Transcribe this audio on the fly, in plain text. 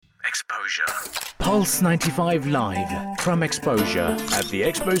Exposure. Pulse 95 Live from Exposure at the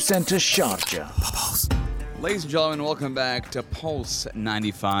Expo Center, Sharjah. Ladies and gentlemen, welcome back to Pulse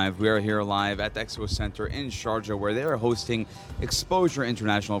 95. We are here live at the Expo Center in Sharjah, where they are hosting Exposure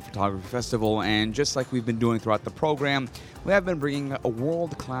International Photography Festival. And just like we've been doing throughout the program, we have been bringing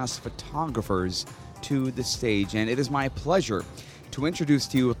world-class photographers to the stage. And it is my pleasure to introduce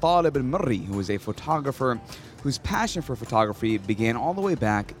to you Talib AlMarri, who is a photographer whose passion for photography began all the way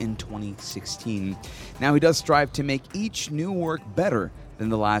back in 2016. Now he does strive to make each new work better than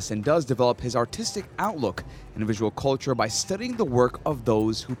the last and does develop his artistic outlook and visual culture by studying the work of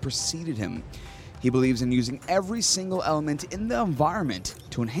those who preceded him. He believes in using every single element in the environment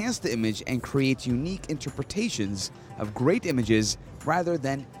to enhance the image and create unique interpretations of great images rather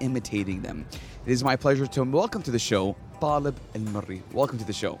than imitating them. It is my pleasure to welcome to the show Talib AlMarri. Welcome to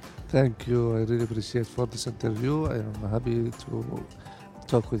the show. Thank you. I really appreciate for this interview. I am happy to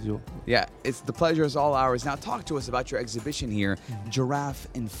talk with you. Yeah, the pleasure is all ours. Now talk to us about your exhibition here, Giraffe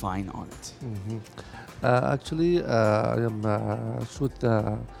in Fine Art. Actually, I am shoot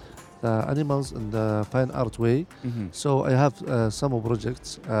the animals in the fine art way. So I have some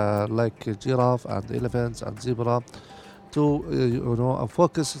projects like giraffe and elephants and zebra to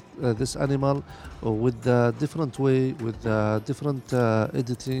focus this animal with a different way, with different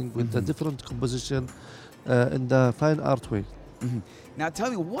editing, with a different composition in the fine art way. Now tell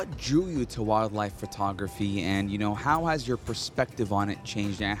me, what drew you to wildlife photography, and how has your perspective on it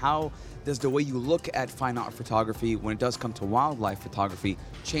changed, and how does the way you look at fine art photography when it does come to wildlife photography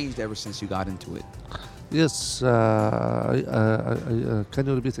changed ever since you got into it? Yes, can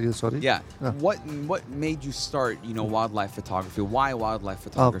you repeat again? Sorry. Yeah. What made you start wildlife photography? Why wildlife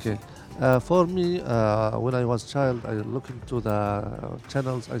photography? Okay. For me, when I was child, I looked into the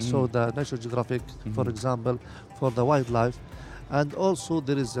channels. I saw the National Geographic, for example, for the wildlife. And also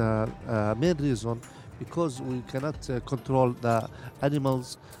there is a main reason because we cannot control the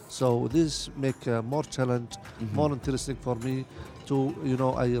animals. So this make more challenge, more interesting for me to,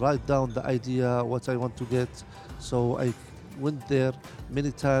 I write down the idea, what I want to get. So I went there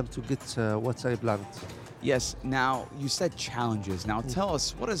many times to get what I planned. Yes. Now, you said challenges. Now, tell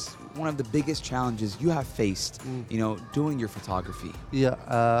us, what is one of the biggest challenges you have faced, doing your photography?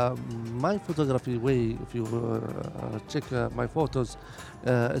 Yeah, my photography way, if you check my photos,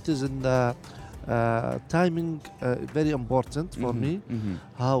 it is in the timing very important for me.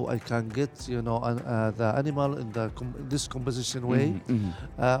 How I can get, the animal in this composition way.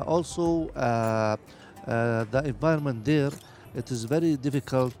 Also, the environment there. It is very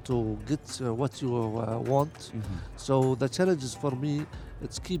difficult to get what you want. So the challenges for me,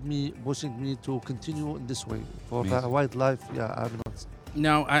 it's pushing me to continue in this way for the wildlife animals.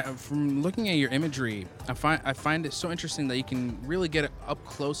 Now, from looking at your imagery, I find it so interesting that you can really get up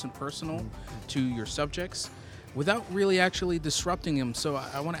close and personal to your subjects without really actually disrupting them. So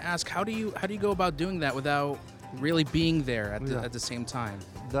I want to ask, how do you go about doing that without really being there at the same time?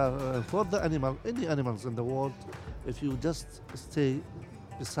 For the animal, any animals in the world, if you just stay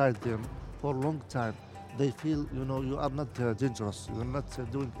beside them for a long time, they feel, you are not dangerous. You are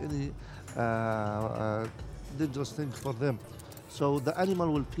not doing any dangerous thing for them. So the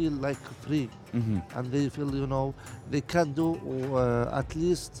animal will feel like free, and they feel, they can do at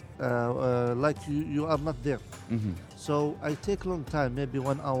least like you are not there. So I take long time, maybe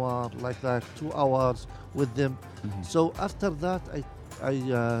 1 hour, like 2 hours with them. So after that, I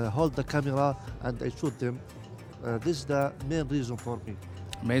hold the camera and I shoot them. This is the main reason for me.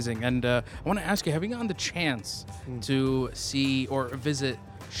 Amazing. And I want to ask you, have you gotten the chance to see or visit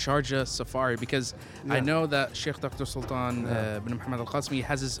Sharjah Safari? Because I know that Sheikh Dr. Sultan bin Muhammad Al-Qasmi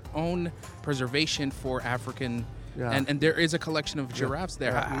has his own preservation for African, and there is a collection of giraffes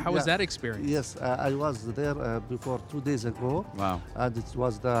there. How was that experience? Yes, I was there before 2 days ago. Wow. And it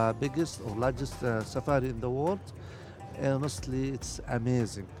was the biggest or largest safari in the world. Honestly, it's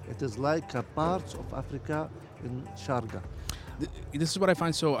amazing. It is like a part of Africa in Sharjah. This is what I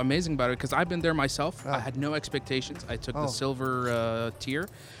find so amazing about it, because I've been there myself. I had no expectations. I took the silver tier,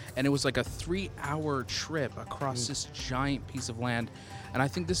 and it was like a 3-hour trip across this giant piece of land. And I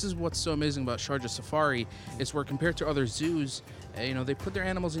think this is what's so amazing about Sharjah Safari, is where compared to other zoos, they put their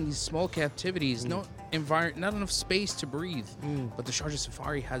animals in these small captivities, not enough space to breathe. But the Sharjah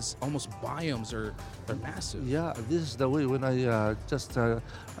Safari has almost biomes, they're massive. Yeah, this is the way when I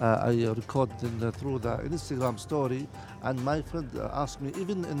I record through the Instagram story, and my friend asked me,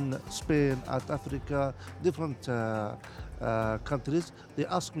 even in Spain, at Africa, different countries, they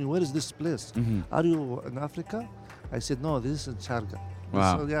ask me, where is this place? Are you in Africa? I said, no, this is in Sharjah.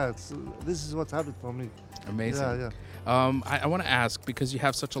 Wow. So, this is what happened for me. Amazing. Yeah. I want to ask, because you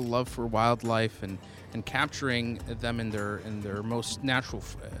have such a love for wildlife and capturing them in their most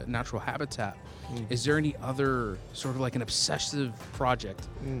natural habitat. Is there any other sort of like an obsessive project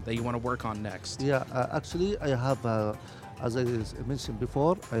that you want to work on next? Yeah, actually, I have, as I mentioned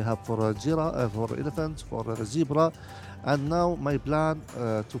before, I have for a giraffe, for elephants, for a zebra, and now my plan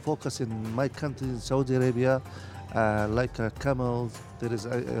to focus in my country, in Saudi Arabia, like camels. There is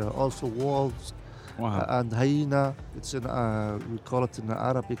also wolves. Wow. And hyena. It's in we call it in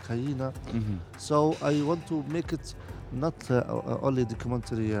Arabic hyena. So I want to make it not only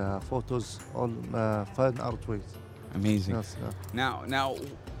documentary photos, on fine art ways. Amazing. Yes, Now,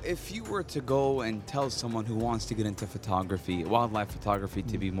 if you were to go and tell someone who wants to get into photography, wildlife photography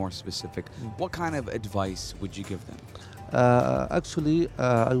to be more specific, what kind of advice would you give them? Actually,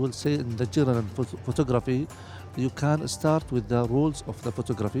 I will say in the general photography, you can start with the rules of the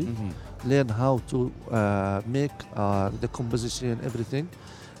photography, learn how to make the composition, everything.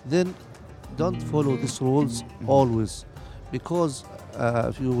 Then don't follow these rules always, because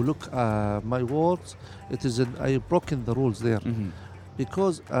if you look my words, it is I broken the rules there,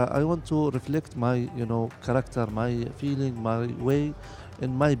 because I want to reflect my character, my feeling, my way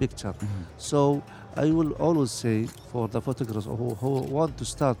in my picture. So I will always say for the photographers who want to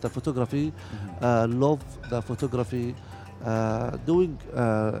start the photography, love the photography, doing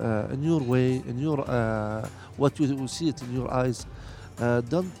in your way, in your what you will see it in your eyes.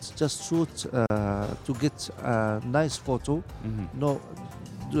 Don't just shoot to get a nice photo. No,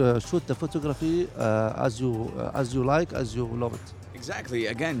 shoot the photography as you like, as you love it. Exactly.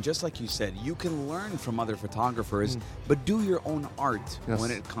 Again, just like you said, you can learn from other photographers, but do your own art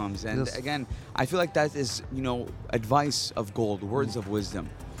when it comes. And again, I feel like that is, advice of gold, words of wisdom.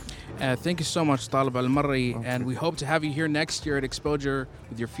 Thank you so much, Talib AlMarri, and we hope to have you here next year at Exposure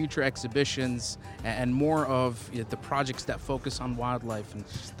with your future exhibitions and more of the projects that focus on wildlife and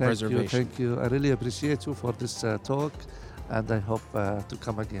preservation. Thank you. I really appreciate you for this talk, and I hope to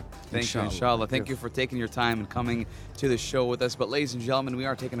come again. Thank you, inshallah. Thank you for taking your time and coming to the show with us. But ladies and gentlemen, we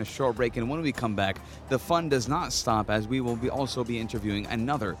are taking a short break, and when we come back, the fun does not stop, as we will also be interviewing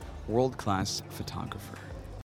another world-class photographer.